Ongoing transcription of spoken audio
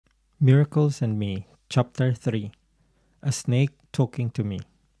Miracles and Me, Chapter 3. A Snake Talking to Me.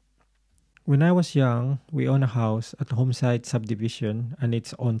 When I was young, we owned a house at Homeside subdivision and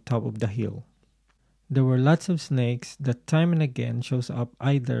it's on top of the hill. There were lots of snakes that time and again shows up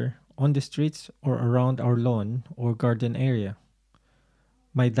either on the streets or around our lawn or garden area.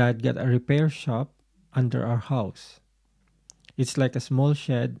 My dad got a repair shop under our house. It's like a small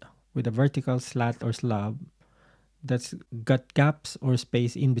shed with a vertical slat or slab that's got gaps or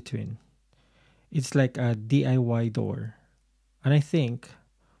space in between. It's like a DIY door. And I think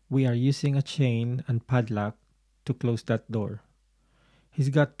we are using a chain and padlock to close that door. He's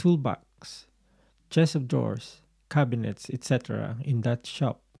got toolbox, chest of drawers, cabinets, etc. in that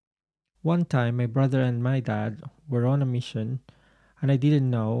shop. One time, my brother and my dad were on a mission, and I didn't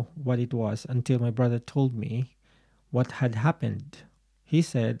know what it was until my brother told me what had happened. He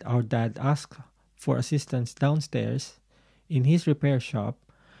said our dad asked for assistance downstairs in his repair shop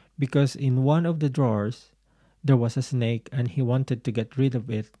because in one of the drawers there was a snake and he wanted to get rid of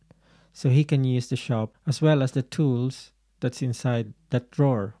it so he can use the shop as well as the tools that's inside that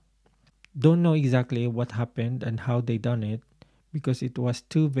drawer. Don't know exactly what happened and how they done it because it was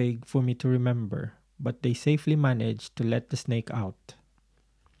too vague for me to remember, but they safely managed to let the snake out.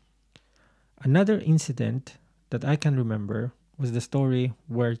 Another incident that I can remember was the story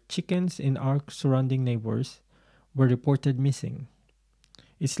where chickens in our surrounding neighbors were reported missing.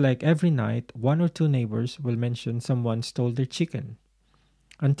 It's like every night, one or two neighbors will mention someone stole their chicken.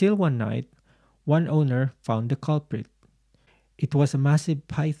 Until one night, one owner found the culprit. It was a massive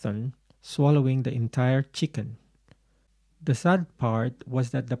python swallowing the entire chicken. The sad part was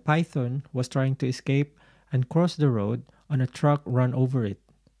that the python was trying to escape and cross the road and a truck ran over it.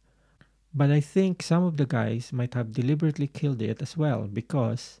 But I think some of the guys might have deliberately killed it as well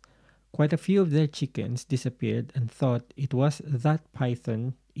because quite a few of their chickens disappeared and thought it was that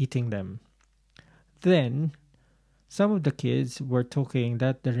python eating them. Then, some of the kids were talking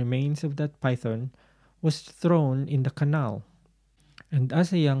that the remains of that python was thrown in the canal. And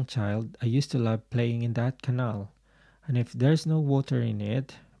as a young child, I used to love playing in that canal. And if there's no water in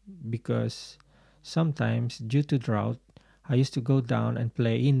it, because sometimes due to drought, I used to go down and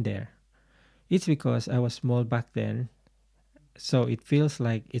play in there. It's because I was small back then, so it feels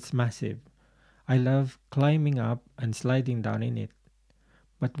like it's massive. I love climbing up and sliding down in it.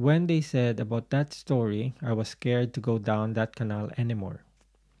 But when they said about that story, I was scared to go down that canal anymore.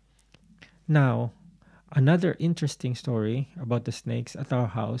 Now, another interesting story about the snakes at our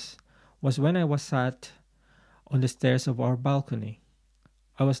house was when I was sat on the stairs of our balcony.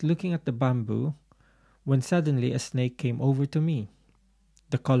 I was looking at the bamboo when suddenly a snake came over to me.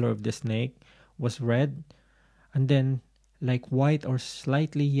 The color of the snake was red and then like white or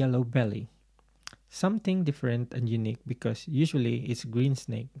slightly yellow belly. Something different and unique because usually it's green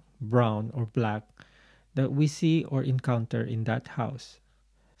snake, brown or black that we see or encounter in that house.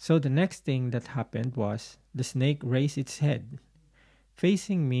 So the next thing that happened was the snake raised its head,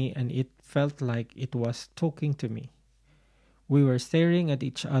 facing me, and it felt like it was talking to me. We were staring at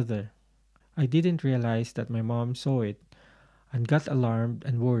each other. I didn't realize that my mom saw it and got alarmed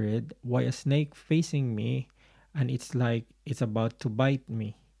and worried why a snake facing me and it's like it's about to bite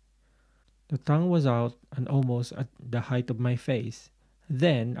me. The tongue was out and almost at the height of my face.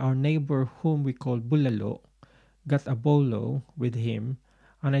 Then our neighbor whom we call Bulalo got a bolo with him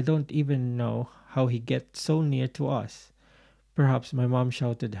and I don't even know how he gets so near to us. Perhaps my mom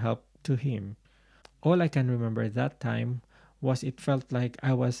shouted help to him. All I can remember that time was it felt like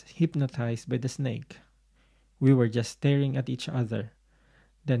I was hypnotized by the snake. We were just staring at each other.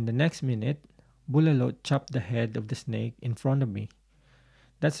 Then the next minute, Bulalo chopped the head of the snake in front of me.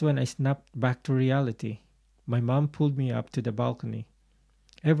 That's when I snapped back to reality. My mom pulled me up to the balcony.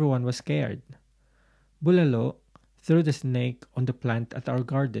 Everyone was scared. Bulalo threw the snake on the plant at our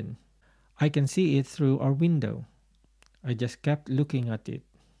garden. I can see it through our window. I just kept looking at it.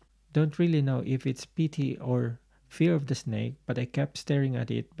 Don't really know if it's pity or fear of the snake, but I kept staring at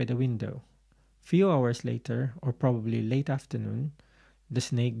it by the window. Few hours later, or probably late afternoon, the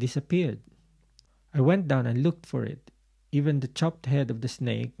snake disappeared. I went down and looked for it. Even the chopped head of the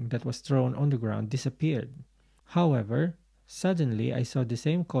snake that was thrown on the ground disappeared. However, suddenly I saw the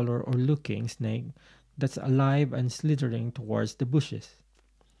same color or looking snake that's alive and slithering towards the bushes.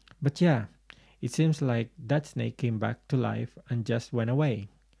 But yeah, it seems like that snake came back to life and just went away.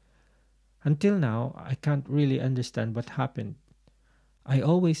 Until now, I can't really understand what happened. I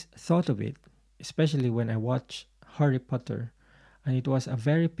always thought of it, especially when I watched Harry Potter, and it was a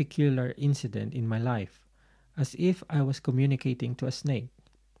very peculiar incident in my life, as if I was communicating to a snake.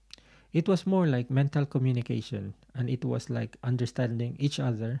 It was more like mental communication, and it was like understanding each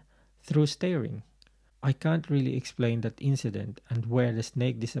other through staring. I can't really explain that incident and where the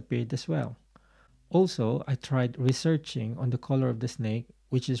snake disappeared as well. Also, I tried researching on the color of the snake,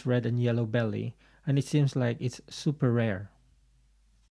 which is red and yellow belly, and it seems like it's super rare.